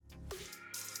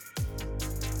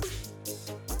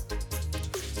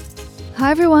Hi,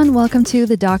 everyone. Welcome to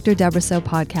the Dr. Deborah So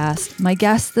podcast. My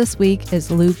guest this week is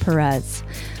Lou Perez.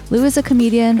 Lou is a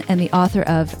comedian and the author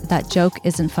of That Joke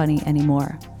Isn't Funny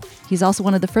Anymore. He's also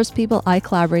one of the first people I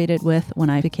collaborated with when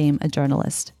I became a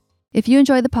journalist. If you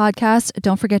enjoy the podcast,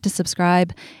 don't forget to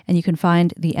subscribe, and you can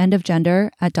find The End of Gender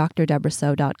at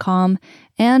drdeborahso.com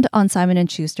and on Simon &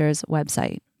 Schuster's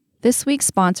website. This week's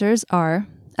sponsors are...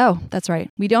 Oh, that's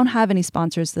right. We don't have any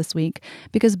sponsors this week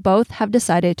because both have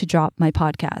decided to drop my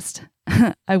podcast.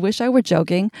 I wish I were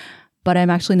joking, but I'm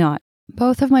actually not.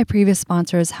 Both of my previous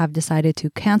sponsors have decided to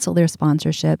cancel their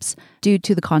sponsorships due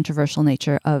to the controversial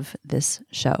nature of this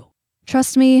show.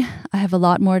 Trust me, I have a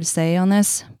lot more to say on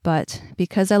this, but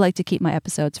because I like to keep my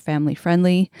episodes family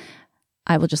friendly,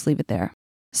 I will just leave it there.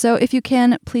 So if you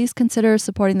can, please consider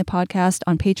supporting the podcast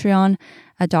on Patreon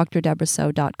at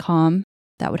drdeborahso.com.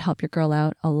 That would help your girl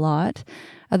out a lot.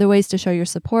 Other ways to show your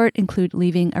support include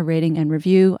leaving a rating and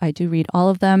review. I do read all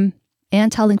of them. And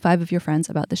telling 5 of your friends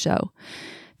about the show.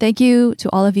 Thank you to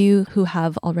all of you who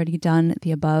have already done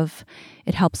the above.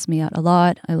 It helps me out a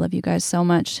lot. I love you guys so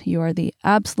much. You are the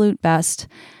absolute best.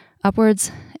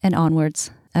 Upwards and onwards,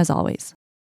 as always.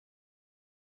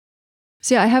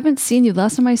 So yeah, I haven't seen you. The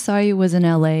last time I saw you was in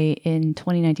LA in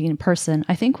 2019 in person.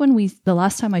 I think the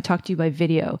last time I talked to you by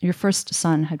video, your first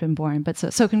son had been born. But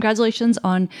so congratulations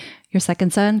on your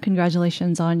second son.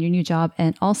 Congratulations on your new job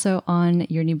and also on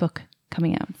your new book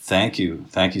coming out. Thank you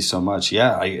so much.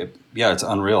 Yeah, it's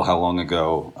unreal how long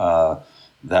ago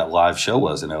that live show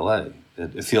was in LA.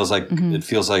 It feels like It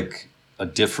feels like a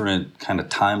different kind of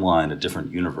timeline, a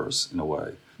different universe in a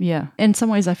way. Yeah, in some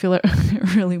ways I feel it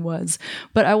really was.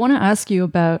 But I want to ask you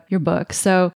about your book.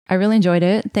 So I really enjoyed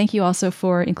it. Thank you also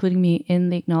for including me in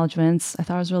the acknowledgements. I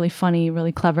thought it was really funny,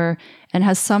 really clever, and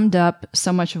has summed up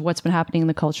so much of what's been happening in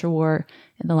the culture war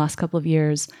in the last couple of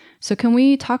years. So can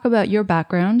we talk about your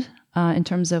background in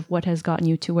terms of what has gotten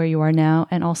you to where you are now,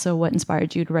 and also what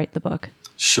inspired you to write the book?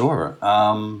 Sure.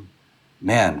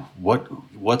 Man,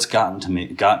 what's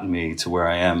gotten me to where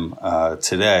I am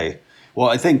today? Well,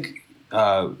 I think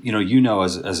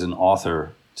as an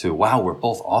author too. Wow, we're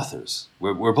both authors.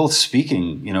 We're both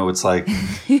speaking. It's like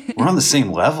we're on the same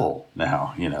level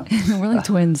now. We're like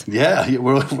twins. Yeah,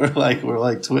 we're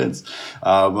like twins.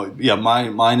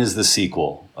 Mine is the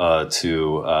sequel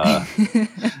to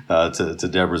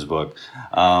Deborah's book.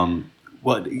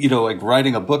 Like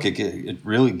writing a book, it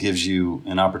really gives you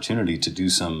an opportunity to do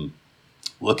some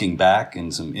looking back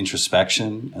and some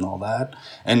introspection and all that.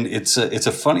 And it's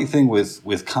a funny thing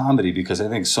with comedy, because I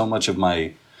think so much of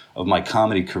my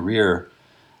comedy career,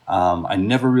 I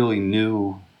never really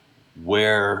knew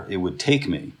where it would take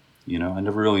me. I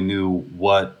never really knew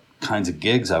what kinds of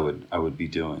gigs I would be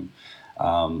doing.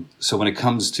 So when it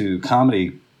comes to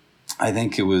comedy, I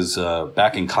think it was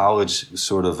back in college,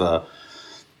 sort of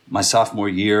my sophomore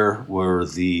year, were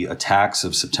the attacks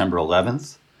of September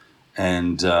 11th.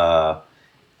 And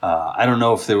I don't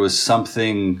know if there was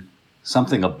something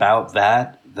about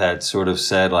that sort of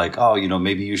said like, oh,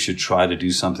 maybe you should try to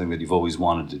do something that you've always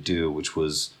wanted to do, which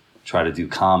was try to do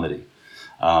comedy.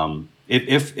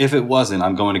 If it wasn't,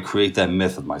 I'm going to create that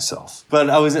myth of myself. But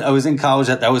I was in college.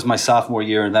 That was my sophomore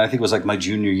year, and then I think it was like my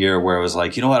junior year where I was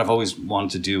like, you know what, I've always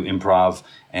wanted to do improv,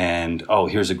 and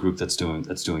here's a group that's doing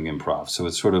improv. So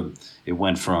it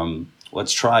went from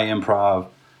let's try improv,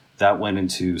 that went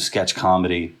into sketch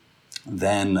comedy.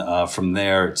 Then from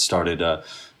there, it started,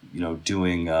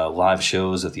 doing live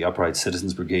shows at the Upright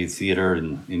Citizens Brigade Theater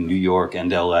in New York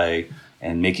and LA,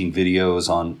 and making videos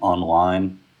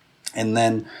online. And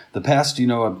then the past,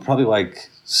 probably like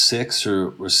 6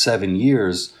 or 7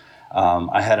 years,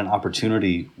 I had an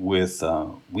opportunity with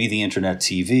We the Internet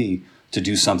TV to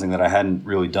do something that I hadn't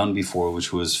really done before,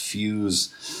 which was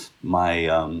fuse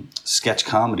my sketch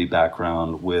comedy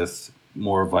background with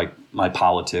more of like my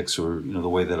politics, or the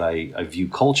way that I view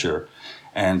culture.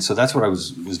 And so that's what I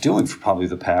was doing for probably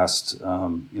the past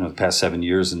the past 7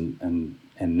 years and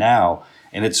now.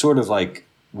 And it's sort of like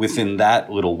within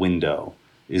that little window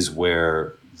is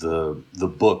where the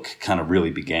book kind of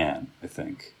really began, I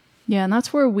think. Yeah, and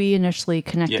that's where we initially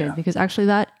connected, because actually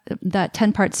that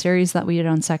 10-part series that we did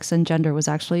on sex and gender was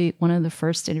actually one of the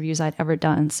first interviews I'd ever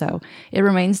done. So it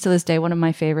remains to this day one of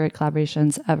my favorite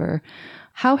collaborations ever.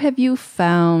 How have you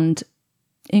found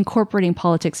incorporating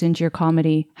politics into your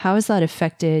comedy? How has that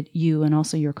affected you and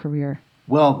also your career?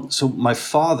 Well, so my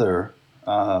father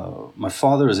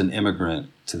is an immigrant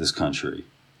to this country.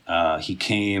 He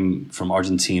came from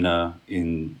Argentina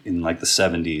in like the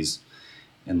 70s,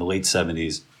 in the late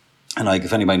 70s. And like,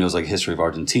 if anybody knows like history of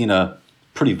Argentina,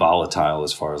 pretty volatile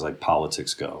as far as like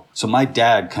politics go. So my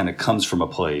dad kind of comes from a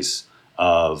place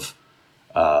of,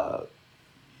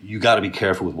 you got to be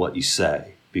careful with what you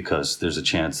say, because there's a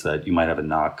chance that you might have a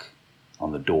knock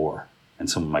on the door and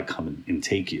someone might come and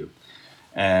take you.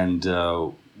 And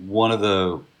one of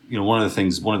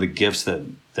the gifts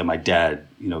that my dad,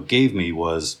 gave me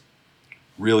was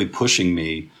really pushing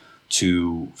me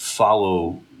to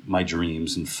follow my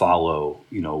dreams and follow,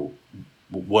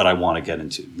 what I want to get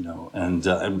into,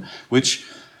 and which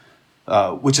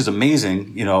is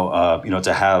amazing,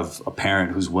 to have a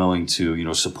parent who's willing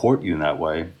to, support you in that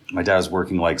way. My dad was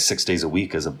working like 6 days a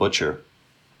week as a butcher,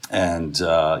 and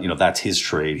that's his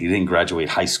trade. He didn't graduate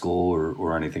high school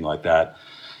or anything like that.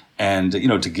 And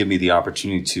to give me the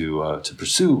opportunity to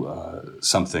pursue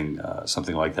something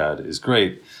like that is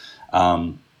great.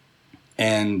 And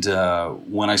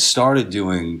when I started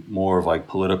doing more of like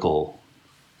political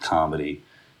comedy,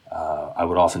 I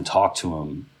would often talk to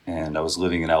him, and I was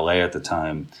living in LA at the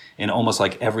time, and almost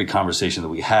like every conversation that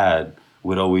we had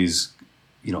would always,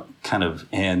 kind of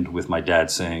end with my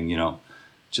dad saying,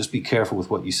 just be careful with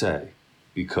what you say,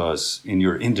 because in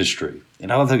your industry,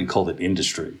 and I don't think he called it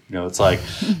industry, it's like,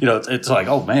 it's like,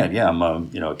 oh man, yeah, I'm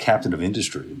a captain of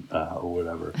industry or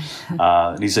whatever.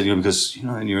 And he said, because,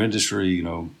 in your industry,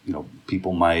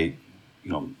 people might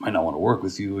not want to work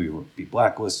with you, you will be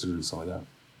blacklisted and stuff like that.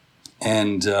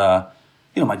 And,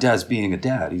 my dad's being a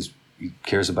dad. He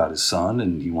cares about his son,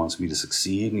 and he wants me to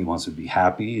succeed, and he wants me to be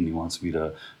happy, and he wants me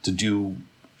to do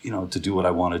what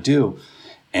I want to do.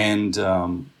 And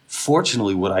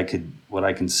fortunately, what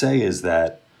I can say is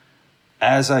that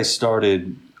as I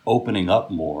started opening up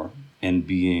more and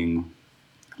being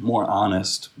more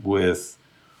honest with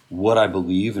what I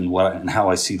believe and how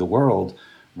I see the world,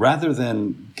 rather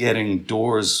than getting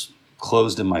doors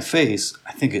closed in my face,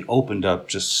 I think it opened up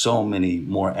just so many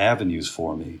more avenues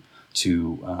for me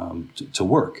to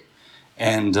work.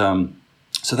 And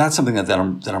so that's something that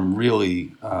I'm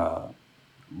really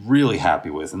really happy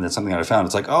with, and that's something that I found.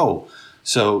 It's like,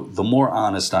 so the more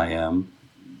honest I am,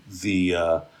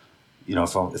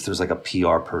 if there's like a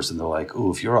PR person, they're like,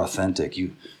 oh, if you're authentic,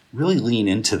 you really lean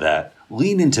into that.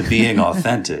 Lean into being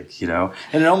authentic, and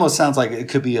it almost sounds like it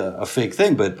could be a fake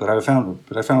thing, but I found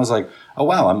I was like, oh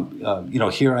wow, I'm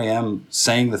here I am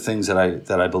saying the things that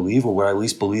I believe, or what I at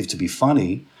least believe to be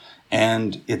funny,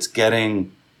 and it's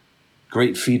getting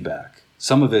great feedback.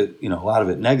 Some of it, a lot of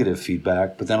it negative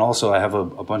feedback, but then also I have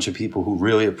a bunch of people who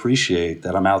really appreciate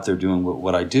that I'm out there doing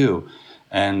what I do,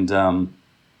 and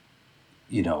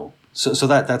so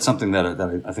that's something that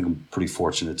I think I'm pretty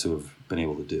fortunate to have been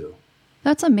able to do.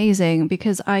 That's amazing,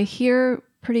 because I hear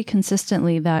pretty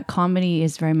consistently that comedy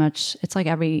is very much, it's like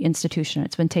every institution,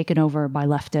 it's been taken over by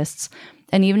leftists.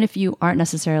 And even if you aren't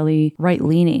necessarily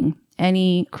right-leaning,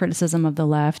 any criticism of the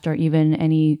left or even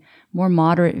any more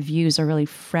moderate views are really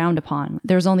frowned upon.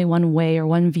 There's only one way or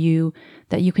one view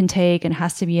that you can take, and it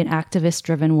has to be an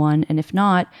activist-driven one. And if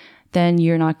not, then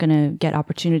you're not going to get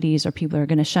opportunities, or people are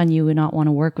going to shun you and not want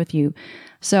to work with you.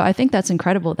 So I think that's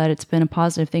incredible that it's been a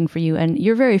positive thing for you. And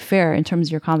you're very fair in terms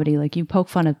of your comedy. Like, you poke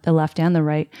fun at the left and the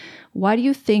right. Why do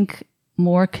you think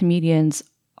more comedians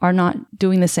are not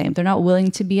doing the same? They're not willing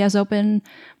to be as open.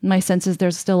 My sense is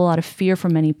there's still a lot of fear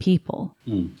from many people.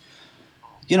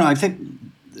 I think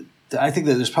that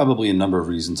there's probably a number of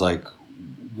reasons. Like,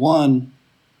 one,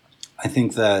 I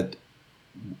think that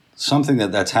something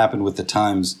that's happened with the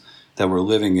times that we're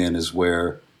living in is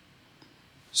where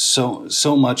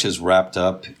so much is wrapped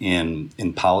up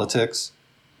in politics,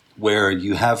 where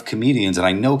you have comedians, and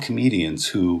I know comedians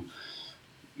who,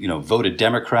 voted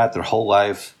Democrat their whole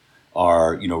life,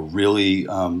 are, really,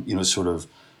 sort of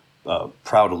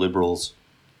proud liberals,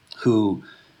 who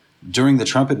during the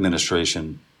Trump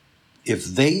administration, if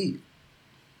they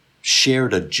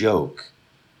shared a joke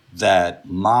that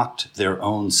mocked their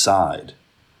own side,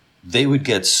 they would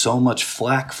get so much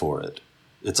flack for it.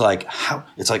 It's like,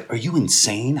 are you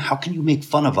insane? How can you make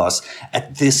fun of us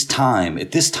at this time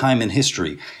in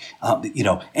history?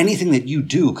 Anything that you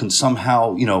do can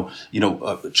somehow,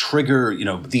 trigger,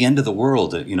 the end of the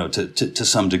world, to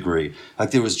some degree.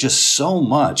 Like, there was just so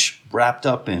much wrapped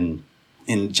up in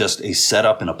just a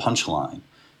setup and a punchline,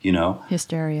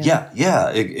 Hysteria. Yeah,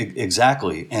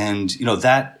 exactly. And,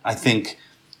 that I think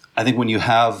when you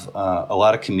have a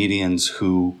lot of comedians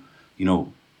who,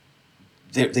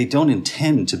 they don't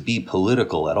intend to be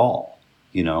political at all.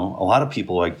 A lot of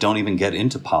people don't even get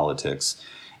into politics,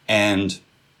 and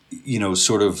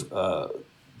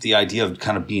the idea of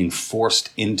kind of being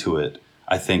forced into it,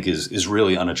 I think is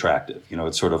really unattractive.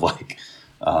 It's sort of like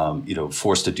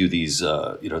forced to do these.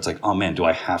 It's like, oh man, do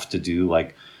I have to do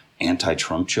like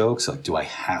anti-Trump jokes? Like, do I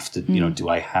have to? Do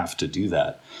I have to do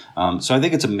that? So I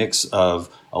think it's a mix of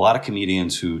a lot of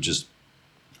comedians who just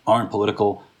aren't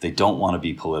political. They don't want to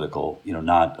be political.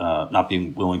 Not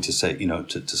being willing to say,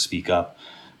 to speak up.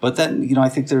 But then, I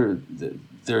think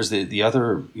there's the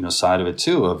other, side of it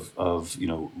too, of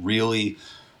really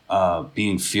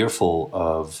being fearful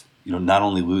of, not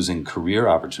only losing career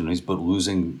opportunities, but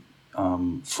losing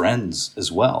friends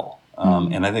as well.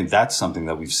 And I think that's something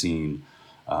that we've seen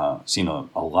a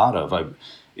lot of.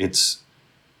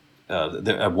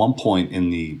 At one point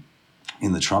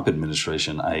in the Trump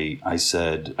administration, I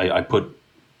said, I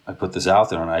put this out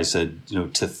there, and I said,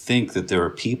 to think that there are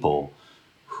people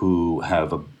who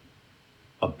have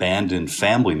abandoned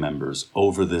family members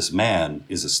over this man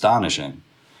is astonishing.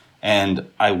 And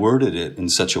I worded it in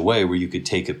such a way where you could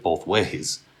take it both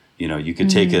ways. You could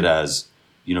take it as,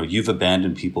 you've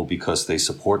abandoned people because they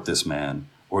support this man,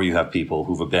 or you have people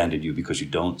who've abandoned you because you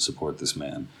don't support this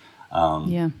man.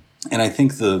 And I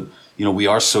think we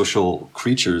are social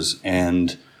creatures,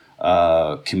 and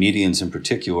comedians in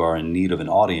particular are in need of an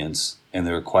audience. And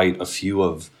there are quite a few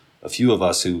of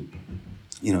us who,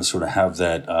 sort of have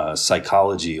that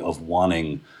psychology of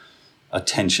wanting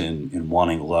attention and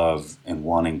wanting love and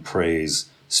wanting praise,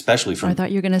 especially from... I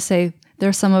thought you were going to say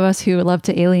there's some of us who love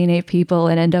to alienate people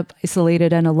and end up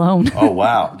isolated and alone. Oh,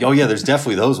 wow. Oh, yeah, there's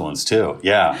definitely those ones too.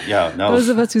 Yeah, no. Those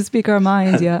of us who speak our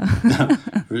minds, yeah.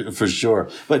 For sure.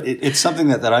 But it's something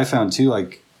that I found too,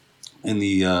 like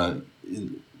I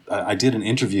did an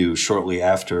interview shortly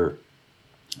after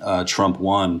Trump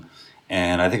won,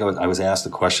 and I think I was asked a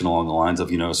question along the lines of,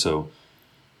 so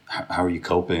how are you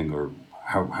coping, or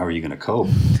how are you going to cope?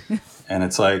 And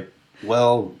it's like,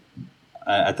 well,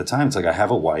 at the time, it's like I have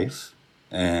a wife,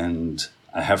 and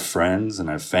I have friends, and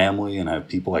I have family, and I have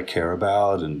people I care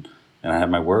about, and I have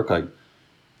my work. Like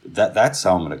that's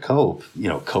how I'm going to cope.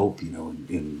 In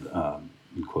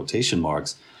quotation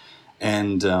marks.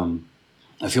 And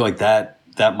I feel like that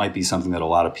might be something that a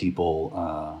lot of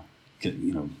people,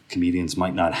 comedians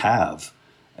might not have,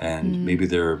 and maybe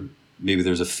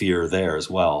there's a fear there as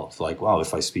well. It's like, wow,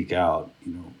 if I speak out,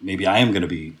 maybe I am going to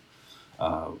be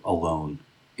alone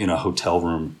in a hotel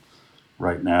room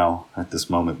right now at this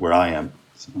moment where I am.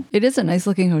 So. It is a nice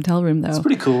looking hotel room, though. It's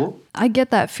pretty cool. I get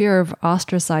that fear of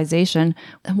ostracization.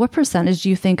 What percentage do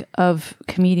you think of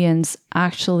comedians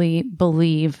actually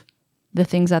believe the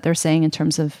things that they're saying in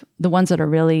terms of the ones that are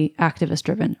really activist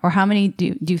driven? Or how many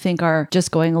do you think are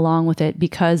just going along with it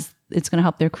because it's going to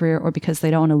help their career, or because they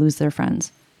don't want to lose their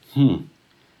friends? I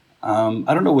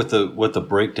don't know what the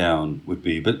breakdown would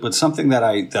be, but something that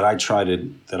I try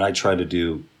to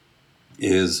do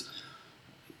is,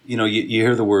 you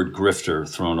hear the word grifter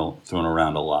thrown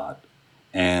around a lot,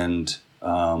 and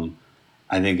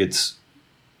I think it's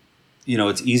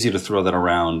easy to throw that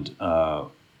around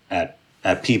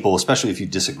at people, especially if you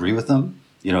disagree with them.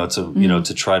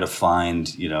 To try to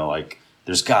find, like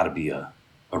there's got to be a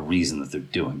reason that they're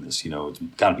doing this. It's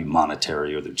got to be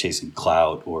monetary, or they're chasing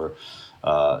clout, or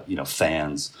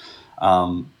fans.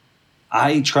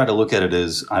 I try to look at it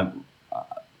as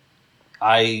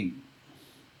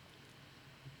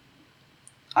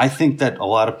I think that a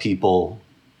lot of people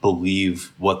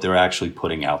believe what they're actually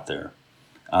putting out there.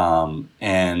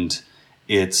 And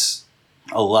it's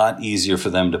a lot easier for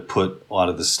them to put a lot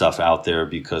of this stuff out there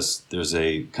because there's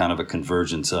a kind of a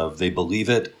convergence of they believe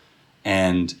it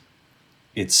and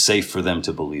it's safe for them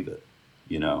to believe it,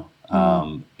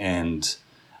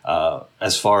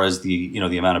 as far as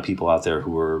the amount of people out there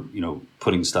who are,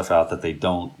 putting stuff out that they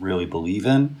don't really believe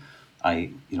in,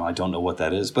 I don't know what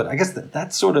that is, but I guess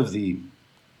that's sort of the,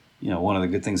 one of the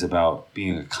good things about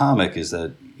being a comic is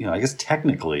that, I guess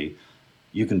technically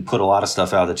you can put a lot of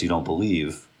stuff out that you don't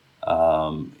believe,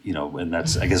 and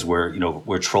that's, I guess,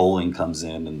 where trolling comes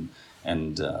in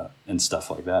and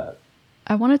stuff like that.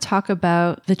 I want to talk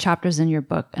about the chapters in your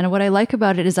book. And what I like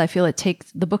about it is I feel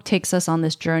the book takes us on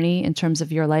this journey in terms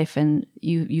of your life, and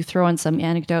you throw in some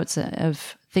anecdotes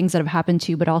of things that have happened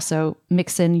to you, but also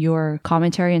mix in your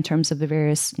commentary in terms of the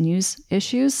various news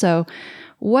issues. So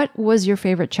what was your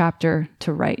favorite chapter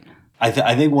to write? I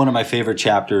think one of my favorite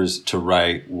chapters to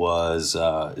write was,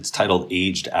 it's titled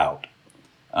Aged Out.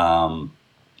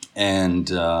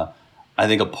 I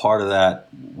think a part of that,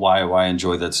 why I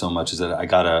enjoyed that so much, is that I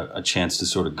got a chance to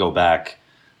sort of go back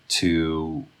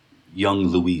to young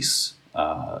Luis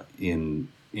in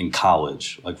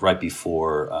college, like right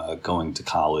before going to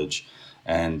college.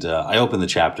 And I opened the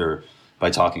chapter by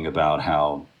talking about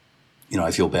how,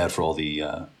 I feel bad for all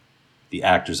the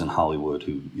actors in Hollywood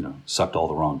who, sucked all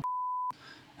the wrong.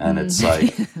 And it's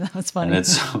like, that was funny. And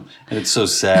it's so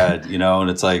sad, and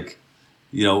it's like,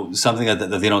 something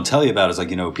that they don't tell you about is like,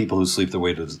 people who sleep their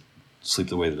way to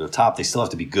the top, they still have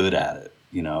to be good at it,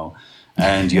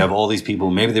 And you have all these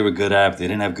people, maybe they were good at it, they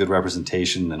didn't have good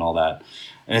representation and all that.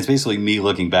 And it's basically me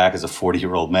looking back as a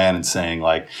 40-year-old man and saying,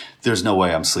 like, there's no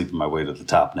way I'm sleeping my way to the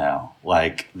top now.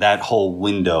 Like, that whole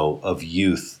window of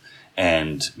youth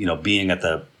and, you know, being at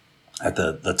the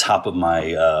top of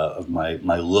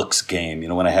my looks game, you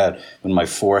know, when my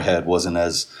forehead wasn't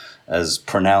as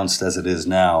pronounced as it is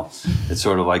now, it's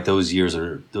sort of like those years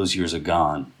are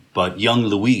gone. But young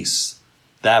Luis,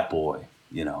 that boy,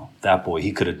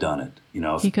 he could have done it. You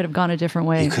know, he could have gone a different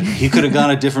way. He could have gone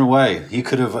a different way. He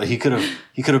could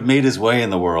have made his way in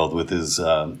the world with his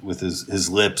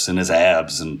lips and his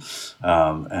abs and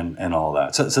all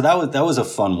that. So that was a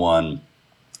fun one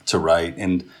to write.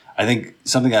 And I think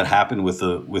something that happened with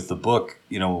the book,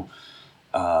 you know,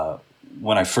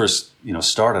 when I first, you know,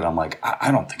 started, I'm like, I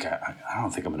don't think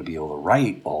I'm going to be able to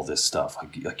write all this stuff.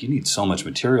 Like you need so much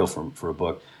material for a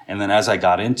book. And then as I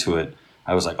got into it,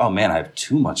 I was like, oh man, I have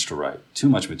too much to write, too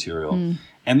much material.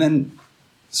 And then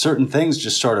certain things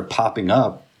just started popping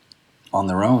up on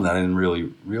their own that I didn't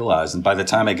really realize. And by the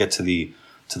time I get to the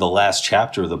last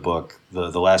chapter of the book,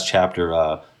 the last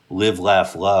chapter, Live,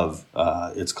 Laugh, Love,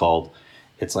 it's called.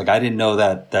 It's like I didn't know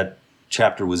that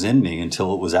chapter was in me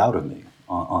until it was out of me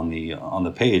on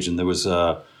the page. And there was in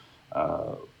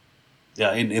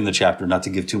the chapter, not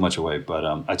to give too much away, but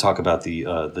I talk about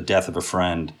the death of a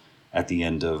friend at the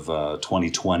end of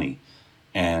 2020,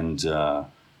 and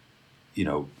you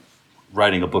know,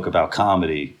 writing a book about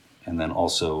comedy and then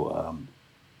also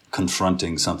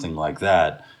confronting something like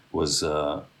that was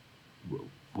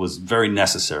very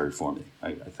necessary for me,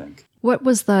 I think. What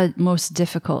was the most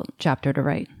difficult chapter to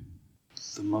write?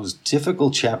 The most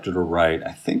difficult chapter to write,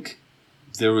 I think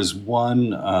there was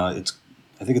one. I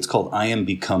think it's called "I Am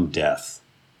Become Death."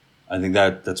 I think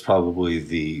that's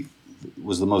probably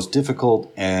was the most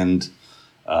difficult, and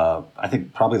I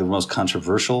think probably the most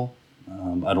controversial. I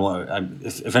don't want.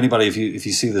 If anybody, if you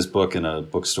see this book in a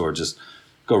bookstore, just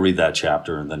go read that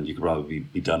chapter, and then you could probably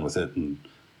be done with it. And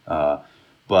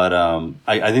but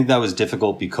I think that was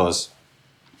difficult because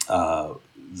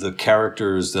the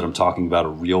characters that I'm talking about are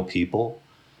real people,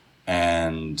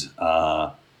 and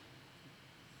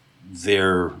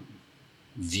their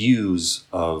views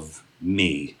of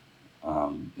me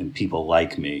and people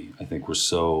like me, I think, were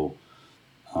so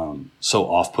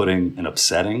off-putting and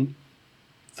upsetting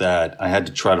that I had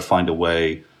to try to find a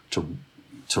way to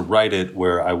write it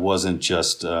where I wasn't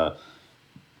just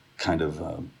kind of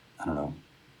I don't know,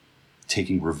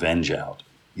 taking revenge out,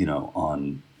 you know,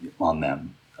 on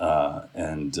them,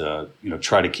 and you know,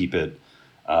 try to keep it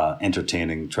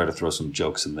entertaining, try to throw some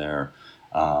jokes in there,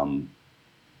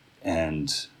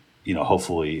 and you know,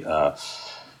 hopefully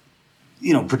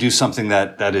you know, produce something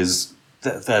that's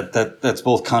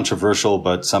both controversial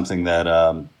but something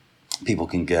that people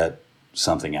can get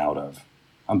something out of.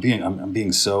 I'm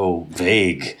being so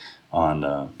vague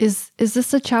on. Is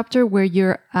this a chapter where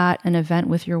you're at an event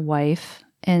with your wife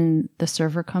and the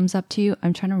server comes up to you?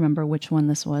 I'm trying to remember which one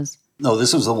this was. No,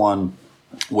 this was the one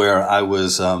where I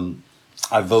was.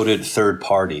 I voted third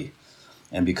party,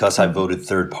 and because I voted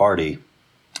third party,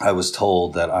 I was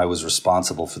told that I was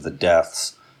responsible for the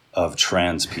deaths of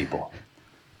trans people.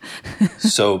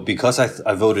 So because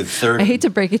I voted third... I hate to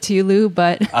break it to you, Lou,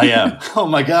 but... I am. Oh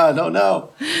my God, oh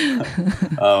no.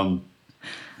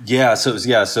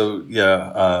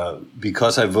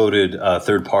 Because I voted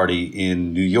third party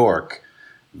in New York,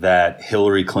 that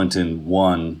Hillary Clinton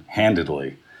won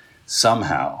handedly,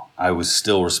 somehow I was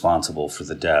still responsible for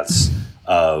the deaths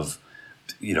of,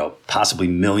 you know, possibly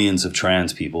millions of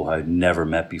trans people I'd never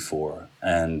met before.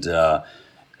 And,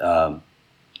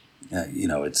 you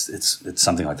know, it's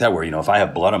something like that where, you know, if I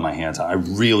have blood on my hands, I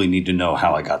really need to know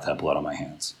how I got that blood on my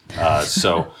hands.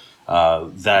 So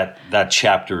that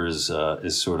chapter is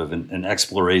sort of an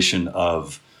exploration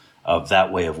of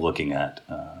that way of looking at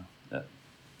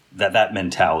that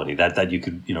mentality, that you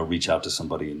could, you know, reach out to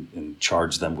somebody and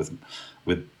charge them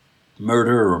with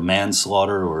murder or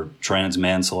manslaughter or trans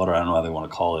manslaughter. I don't know how they want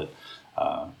to call it.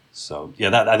 I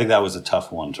think that was a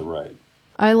tough one to write.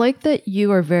 I like that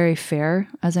you are very fair.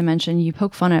 As I mentioned, you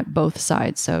poke fun at both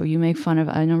sides. So you make fun of,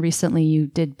 I know recently you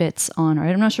did bits on, or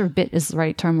I'm not sure if bit is the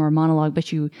right term or monologue,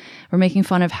 but you were making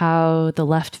fun of how the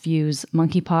left views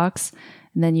monkeypox.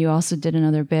 And then you also did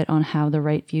another bit on how the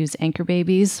right views anchor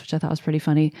babies, which I thought was pretty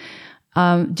funny.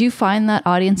 Do you find that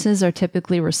audiences are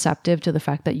typically receptive to the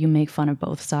fact that you make fun of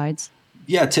both sides?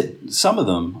 Yeah, some of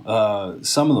them are.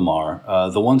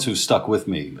 The ones who stuck with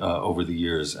me over the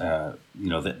years, you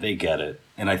know, that they get it,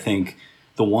 and I think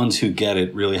the ones who get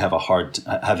it really have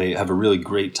a really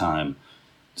great time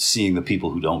seeing the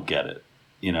people who don't get it,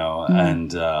 you know,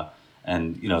 and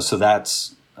you know, so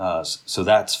that's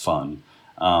fun.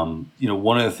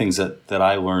 One of the things that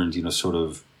I learned, sort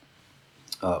of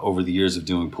over the years of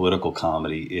doing political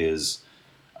comedy is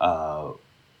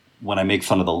when I make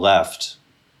fun of the left,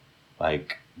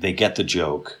 like they get the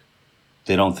joke,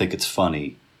 they don't think it's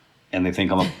funny, and they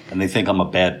think I'm a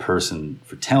bad person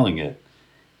for telling it.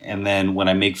 And then when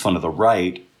I make fun of the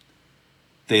right,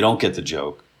 they don't get the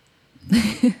joke.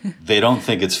 They don't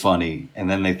think it's funny, and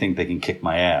then they think they can kick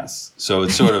my ass. So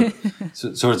it's sort of,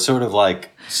 it's sort of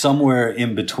like somewhere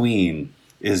in between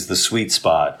is the sweet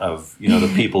spot of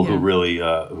the people who really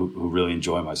who really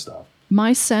enjoy my stuff.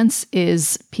 My sense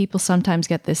is people sometimes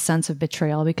get this sense of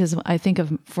betrayal because I think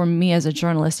for me as a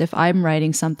journalist, if I'm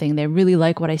writing something, they really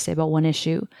like what I say about one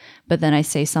issue, but then I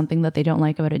say something that they don't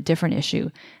like about a different issue.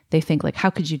 They think like, how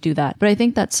could you do that? But I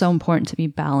think that's so important to be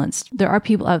balanced. There are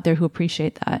people out there who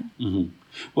appreciate that. Mm-hmm.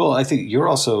 Well, I think you're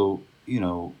also,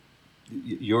 you're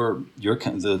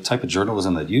the type of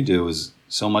journalism that you do is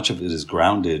so much of it is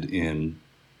grounded in,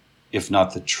 if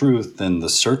not the truth, then the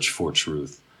search for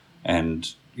truth,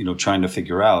 and trying to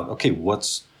figure out, okay,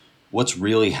 what's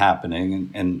really happening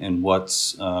and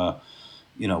what's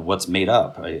what's made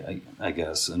up, I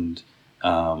guess, and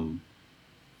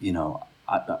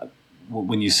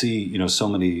when you see so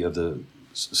many of the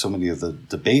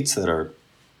debates that are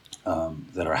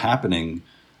happening,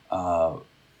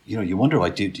 you wonder,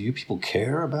 like, do you people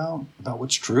care about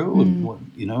what's true, and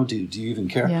what, do you even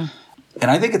care? Yeah.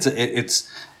 And I think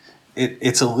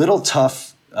it's a little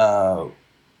tough.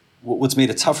 What's made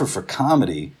it tougher for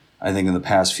comedy, I think, in the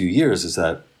past few years is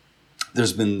that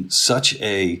there's been such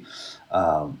a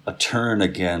turn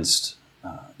against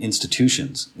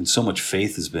institutions, and so much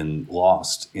faith has been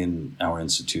lost in our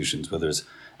institutions, whether it's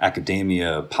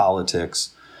academia,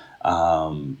 politics,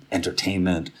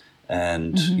 entertainment,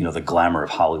 and the glamour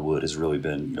of Hollywood has really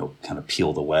been kind of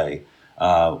peeled away,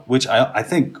 which I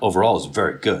think overall is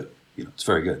very good. It's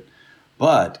very good,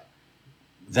 but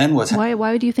then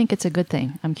why do you think it's a good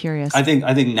thing? I'm curious. I think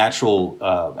natural.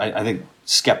 I think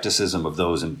skepticism of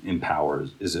those in power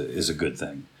is a good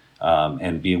thing,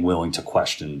 and being willing to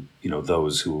question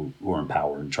those who are in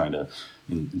power and trying to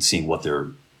and seeing what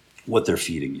they're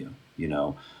feeding you.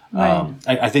 Right.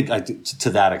 I think to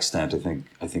that extent,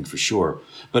 I think for sure.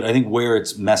 But I think where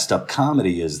it's messed up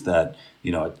comedy is that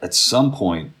at some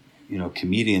point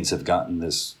comedians have gotten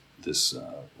this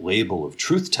label of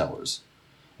truth tellers.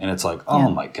 And it's like, oh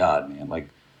my God, man! Like,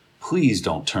 please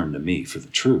don't turn to me for the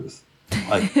truth.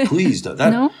 Like, please don't.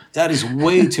 That is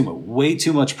way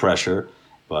too much pressure.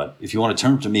 But if you want to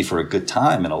turn to me for a good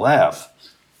time and a laugh,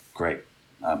 great.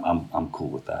 I'm cool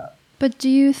with that. But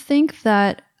do you think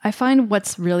that I find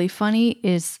what's really funny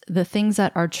is the things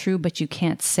that are true but you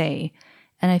can't say,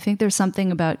 and I think there's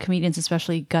something about comedians,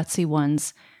 especially gutsy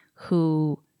ones,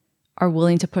 who are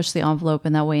willing to push the envelope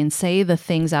in that way and say the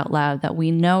things out loud that we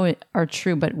know are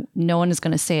true, but no one is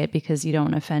going to say it because you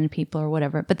don't offend people or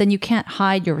whatever. But then you can't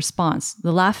hide your response.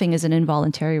 The laughing is an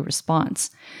involuntary response.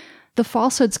 The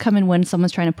falsehoods come in when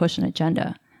someone's trying to push an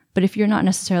agenda. But if you're not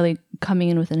necessarily coming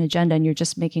in with an agenda and you're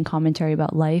just making commentary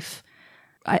about life,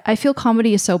 I feel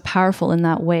comedy is so powerful in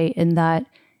that way, in that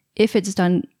if it's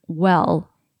done well,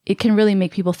 it can really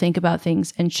make people think about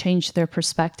things and change their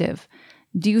perspective.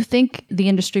 Do you think the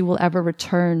industry will ever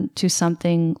return to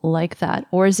something like that?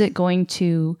 Or is it going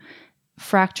to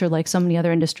fracture like so many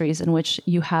other industries in which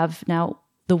you have now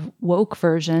the woke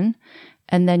version,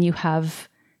 and then you have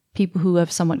people who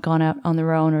have somewhat gone out on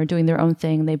their own or doing their own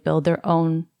thing. They build their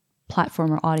own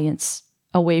platform or audience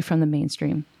away from the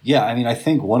mainstream? Yeah, I mean, I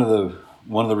think one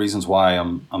of the reasons why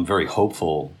I'm very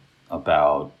hopeful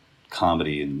about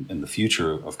comedy and the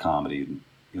future of comedy,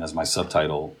 as my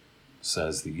subtitle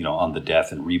says, on the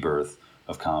death and rebirth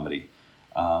of comedy.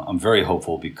 I'm very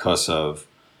hopeful because of,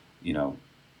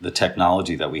 the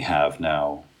technology that we have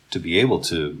now to be able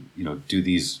to, do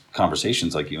these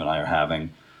conversations like you and I are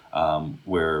having,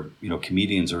 where,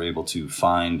 comedians are able to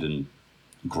find and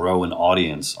grow an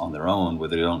audience on their own, where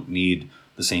they don't need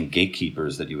the same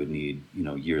gatekeepers that you would need,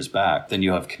 years back. Then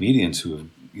you have comedians who have,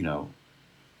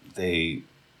 they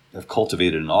have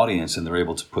cultivated an audience and they're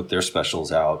able to put their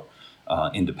specials out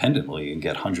independently and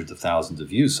get hundreds of thousands of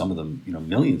views, some of them,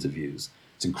 millions of views.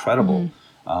 It's incredible.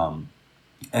 Mm-hmm.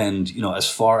 And, as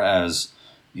far as,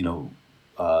 the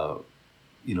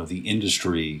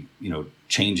industry,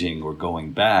 changing or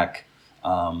going back,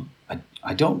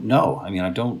 I don't know. I mean, I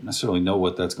don't necessarily know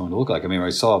what that's going to look like. I mean,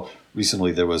 I saw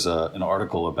recently there was an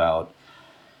article about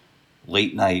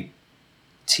late night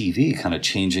TV kind of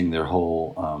changing their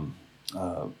whole,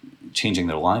 changing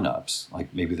their lineups.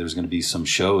 Like maybe there's going to be some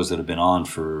shows that have been on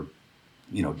for,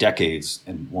 decades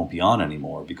and won't be on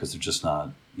anymore because they're just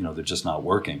not, they're just not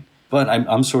working. But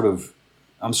I'm sort of,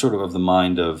 I'm sort of the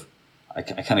mind of, I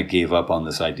kind of gave up on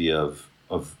this idea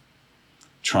of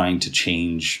trying to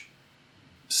change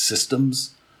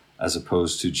systems as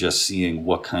opposed to just seeing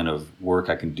what kind of work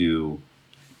I can do,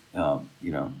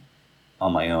 you know,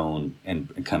 on my own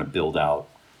and kind of build out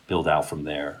from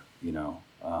there, you know.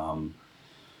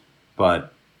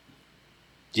 But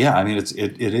yeah, I mean,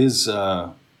 it is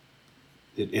going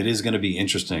to be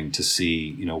interesting to see,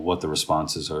 you know, what the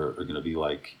responses are going to be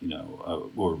like, you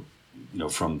know, or you know,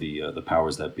 from the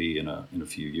powers that be in a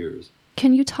few years.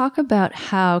 Can you talk about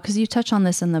how, because you touch on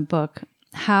this in the book,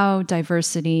 how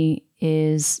diversity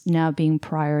is now being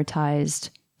prioritized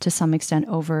to some extent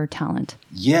over talent?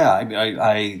 Yeah,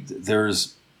 I mean, there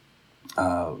was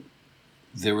a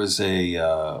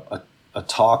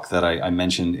talk that I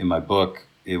mentioned in my book.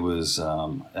 It was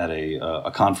at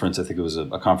a conference. I think it was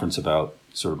a conference about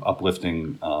sort of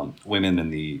uplifting women in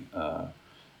the.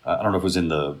 I don't know if it was in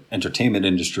the entertainment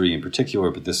industry in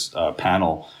particular, but this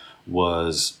panel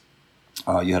was.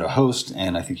 You had a host,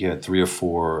 and I think you had 3 or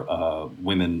 4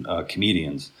 women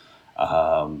comedians.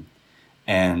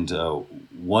 And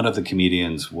one of the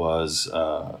comedians was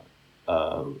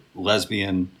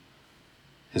lesbian,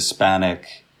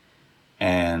 Hispanic,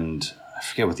 and I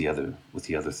forget what the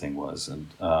other thing was.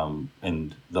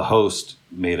 And the host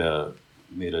made a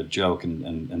joke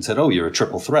and said, "Oh, you're a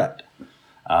triple threat."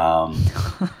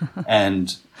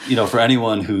 And you know, for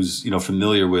anyone who's, you know,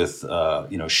 familiar with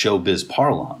you know, showbiz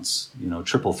parlance, you know,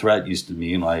 triple threat used to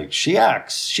mean like she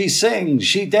acts, she sings,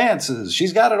 she dances,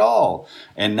 she's got it all.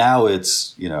 And now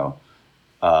it's, you know,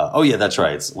 oh yeah, that's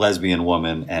right, it's lesbian,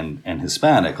 woman, and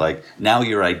Hispanic. Like now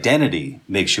your identity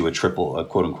makes you a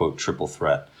quote unquote triple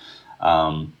threat.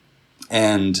 And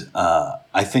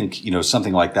I think, you know,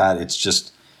 something like that. It's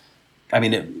just, I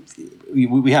mean,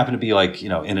 we happen to be like, you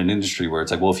know, in an industry where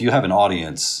it's like, well, if you have an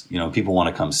audience, you know, people want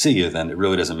to come see you, then it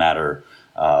really doesn't matter,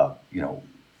 you know,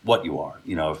 what you are.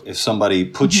 You know, if somebody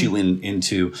puts you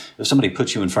if somebody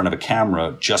puts you in front of a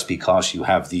camera just because you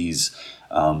have these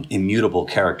immutable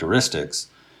characteristics,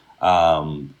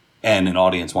 and an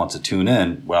audience wants to tune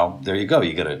in, well, there you go.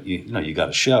 You got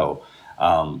a show.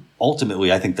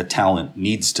 Ultimately, I think the talent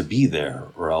needs to be there,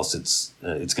 or else it's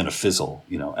going to fizzle,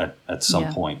 you know, at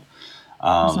some point.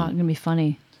 It's not going to be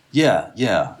funny. Yeah.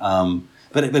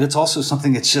 But it's also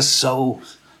something that's just so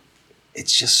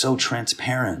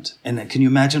transparent. And can you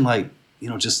imagine, like, you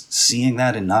know, just seeing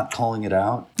that and not calling it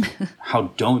out?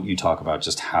 How don't you talk about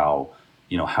just how,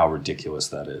 you know, how ridiculous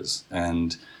that is?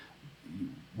 And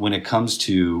when it comes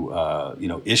to, you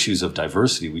know, issues of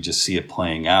diversity, we just see it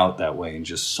playing out that way in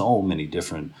just so many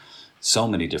different,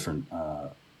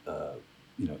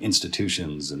 you know,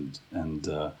 institutions and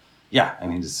yeah, I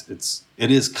mean,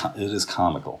 it is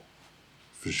comical,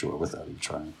 for sure, without even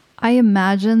trying. I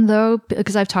imagine, though,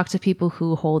 because I've talked to people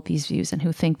who hold these views and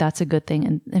who think that's a good thing,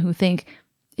 and who think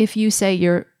if you say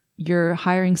you're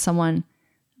hiring someone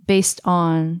based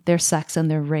on their sex and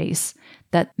their race,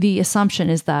 that the assumption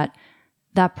is that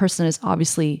that person is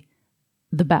obviously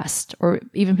the best, or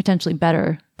even potentially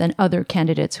better than other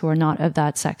candidates who are not of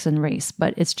that sex and race.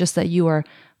 But it's just that you are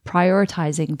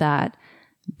prioritizing that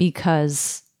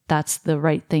because that's the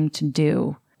right thing to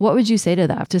do. What would you say to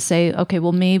that? To say, okay,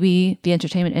 well, maybe the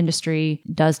entertainment industry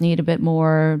does need a bit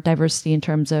more diversity in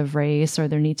terms of race, or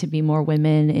there need to be more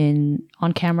women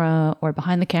on camera or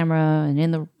behind the camera and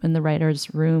in the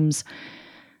writers' rooms.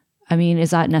 I mean, is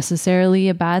that necessarily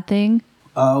a bad thing?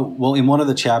 Well, in one of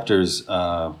the chapters,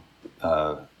 I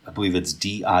believe it's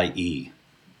DIE,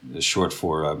 short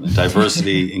for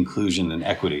diversity, inclusion, and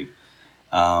equity.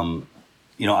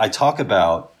 You know, I talk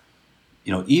about,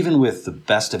 you know, even with the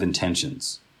best of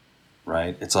intentions,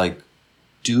 right? It's like,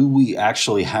 do we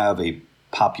actually have a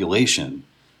population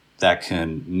that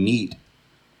can meet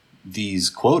these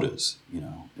quotas, you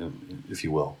know, if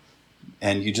you will?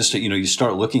 And you just, you know, you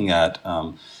start looking at,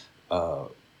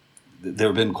 there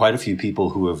have been quite a few people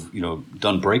who have, you know,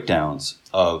 done breakdowns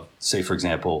of, say, for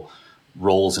example,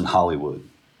 roles in Hollywood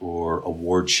or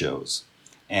award shows.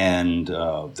 And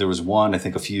there was one, I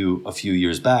think, a few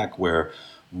years back where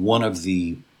one of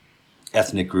the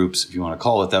ethnic groups, if you want to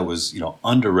call it, that was, you know,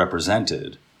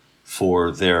 underrepresented for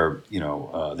their, you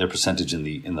know, their percentage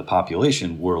in the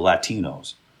population were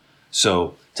Latinos.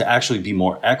 So to actually be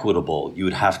more equitable, you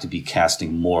would have to be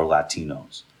casting more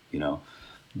Latinos, you know.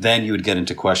 Then you would get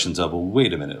into questions of, well,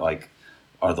 wait a minute, like,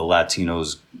 are the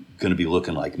Latinos going to be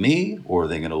looking like me, or are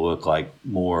they going to look like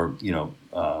more, you know,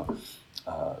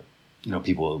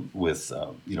 people with,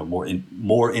 you know,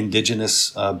 more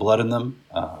indigenous blood in them?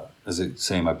 As I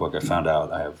say in my book, I found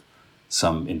out I have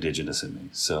some indigenous in me.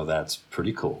 So that's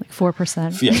pretty cool. Like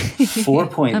 4%. Yeah, 4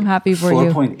 point. I'm happy for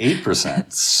you.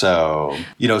 4.8%. So,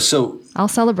 I'll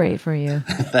celebrate for you.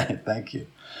 Thank you.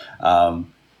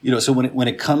 So when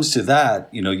it comes to that,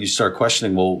 you start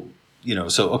questioning, well,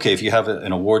 so, okay, if you have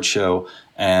an award show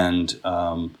and,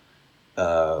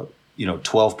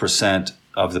 12%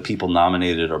 of the people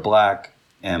nominated are Black,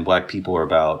 and Black people are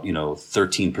about,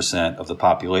 13% of the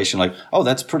population, like, oh,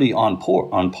 that's pretty on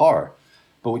par.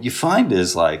 But what you find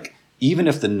is, like, even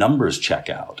if the numbers check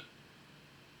out,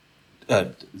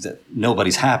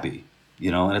 nobody's happy,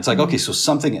 and it's like, okay, so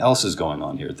something else is going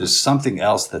on here. There's something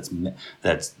else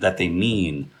that they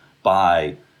mean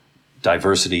by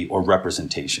diversity or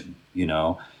representation,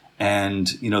 and,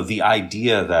 the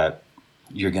idea that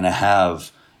you're going to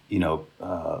have,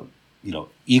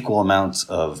 equal amounts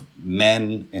of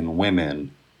men and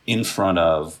women in front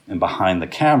of and behind the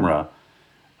camera,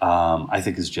 I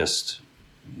think is just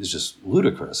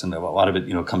ludicrous. And a lot of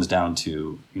it, comes down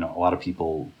to, a lot of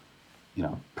people,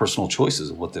 personal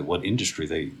choices of what industry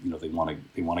they want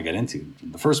to get into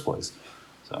in the first place.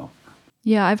 So.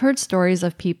 Yeah, I've heard stories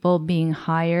of people being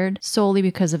hired solely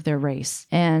because of their race.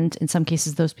 And in some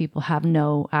cases, those people have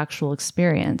no actual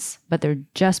experience, but they're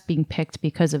just being picked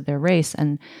because of their race.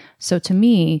 And so to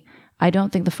me, I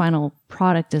don't think the final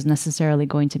product is necessarily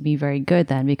going to be very good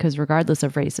then, because regardless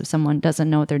of race, if someone doesn't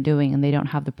know what they're doing and they don't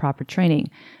have the proper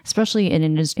training, especially in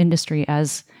an industry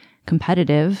as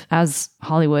competitive as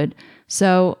Hollywood.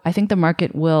 So I think the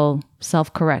market will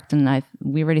self-correct. And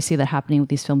we already see that happening with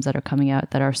these films that are coming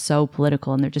out that are so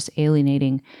political and they're just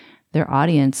alienating their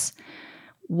audience.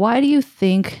 Why do you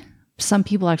think some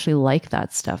people actually like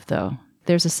that stuff, though?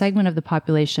 There's a segment of the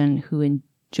population who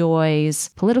enjoys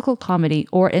political comedy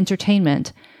or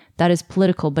entertainment that is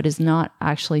political but is not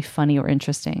actually funny or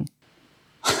interesting.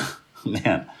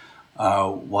 Man,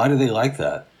 why do they like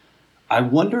that? I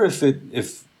wonder if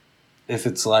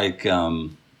it's like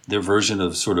their version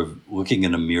of sort of looking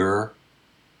in a mirror,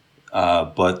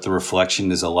 but the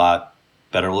reflection is a lot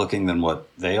better looking than what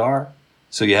they are.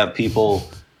 So you have people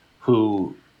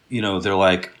who, they're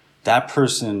like, that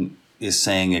person is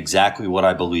saying exactly what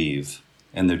I believe,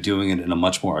 and they're doing it in a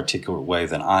much more articulate way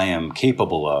than I am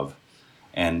capable of.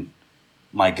 And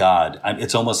my God,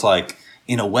 it's almost like,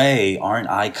 in a way, aren't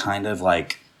I kind of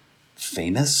like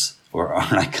famous? Or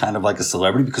aren't I kind of like a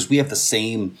celebrity? Because we have the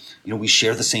same, we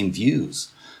share the same views.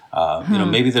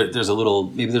 Maybe there's a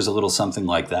little something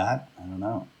like that. I don't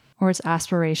know. Or it's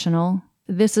aspirational.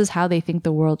 This is how they think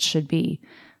the world should be.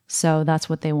 So that's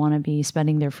what they want to be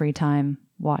spending their free time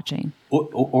watching.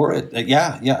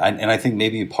 Yeah. And I think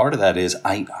maybe part of that is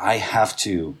I have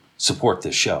to support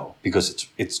this show because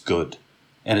it's good.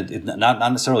 And it not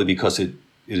necessarily because it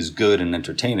is good and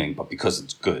entertaining, but because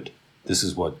it's good. This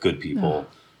is what good people...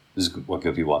 This is what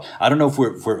good people want. I don't know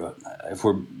if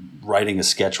we're writing a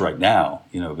sketch right now,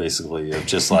 basically of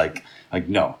just like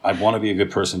no, I want to be a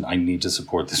good person. I need to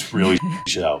support this really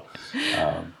show.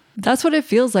 That's what it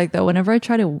feels like, though. Whenever I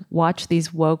try to watch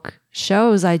these woke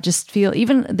shows, I just feel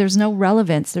even there's no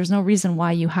relevance. There's no reason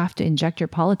why you have to inject your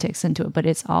politics into it, but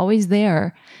it's always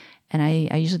there. And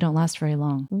I usually don't last very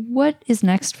long. What is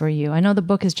next for you? I know the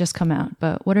book has just come out,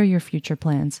 but what are your future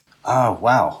plans? Oh,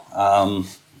 wow.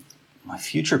 My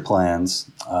future plans,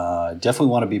 definitely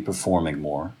want to be performing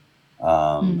more.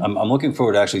 I'm looking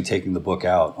forward to actually taking the book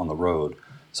out on the road.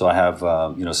 So I have,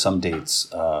 some dates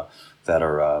that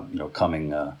are, coming,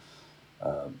 that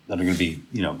are going to be,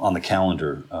 on the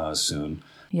calendar soon.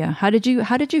 Yeah. How did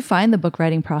you find the book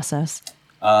writing process?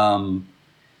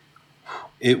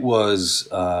 It was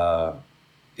a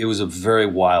very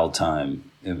wild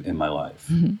time in my life.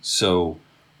 Mm-hmm. So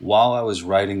while I was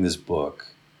writing this book,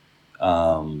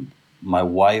 my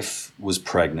wife was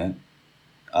pregnant.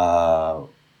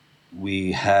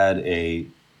 We had a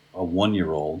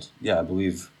 1-year-old. Yeah, I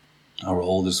believe our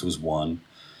oldest was 1.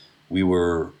 We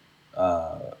were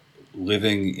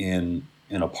living in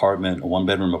an apartment, a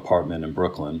 1-bedroom apartment in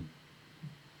Brooklyn.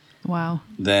 Wow.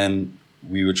 Then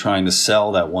we were trying to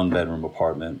sell that 1-bedroom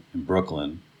apartment in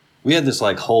Brooklyn. We had this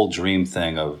like whole dream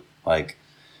thing of like,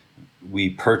 we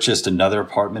purchased another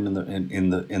apartment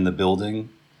in the building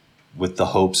with the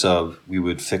hopes of we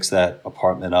would fix that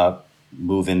apartment up,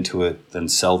 move into it, then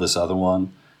sell this other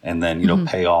one, and then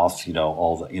pay off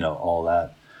all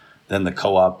that. Then the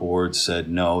co-op board said,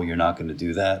 no, you're not going to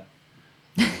do that.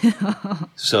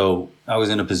 So I was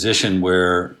in a position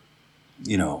where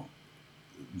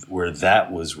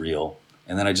that was real,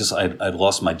 and then I'd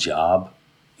lost my job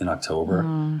in October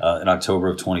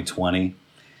of 2020,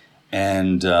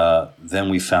 and then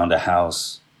we found a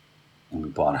house, and we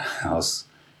bought a house.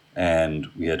 And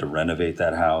we had to renovate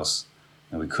that house.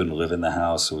 and we couldn't live in the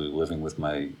house, so we were living with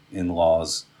my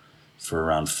in-laws for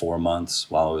around 4 months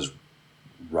while I was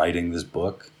writing this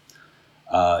book.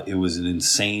 It was an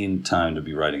insane time to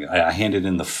be writing it. I handed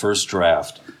in the first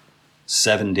draft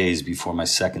 7 days before my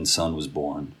second son was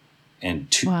born,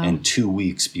 and 2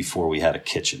 weeks before we had a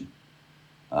kitchen.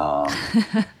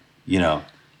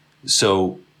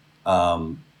 So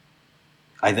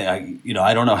I think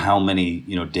I don't know how many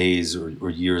days or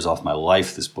years off my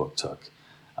life this book took.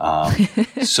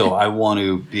 So I want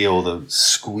to be able to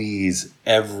squeeze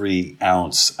every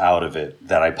ounce out of it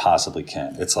that I possibly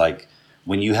can. It's like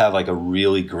when you have like a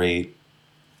really great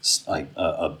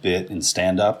a bit in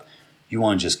stand up, you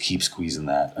want to just keep squeezing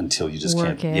that until you just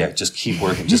can't. Yeah, just keep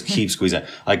working, just keep squeezing.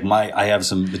 Like I have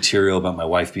some material about my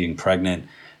wife being pregnant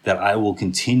that I will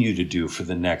continue to do for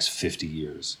the next 50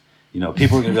 years.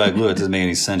 People are going to be like, "Look, it doesn't make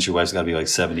any sense. Your wife's got to be like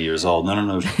 70 years old."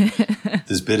 No.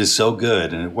 This bit is so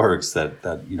good and it works that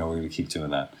we're going to keep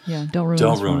doing that. Yeah, don't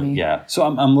ruin it. Yeah. So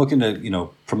I'm looking to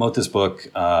promote this book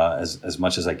as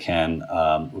much as I can.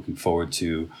 Looking forward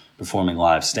to performing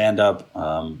live stand up.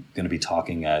 Going to be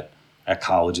talking at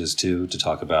colleges too to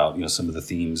talk about some of the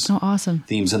themes. Oh, awesome.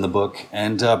 Themes in the book,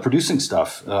 and producing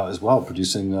stuff as well.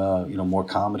 Producing more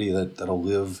comedy that'll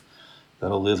live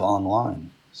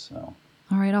online. So.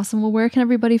 All right, awesome. Well, where can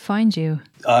everybody find you?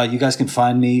 You guys can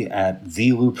find me at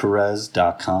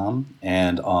thelouperez.com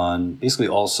and on basically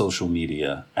all social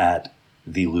media at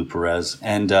thelouperez.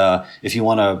 And if you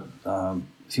want to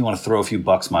throw a few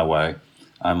bucks my way,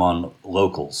 I'm on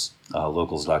Locals,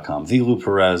 locals.com,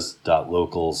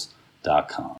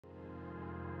 thelouperez.locals.com.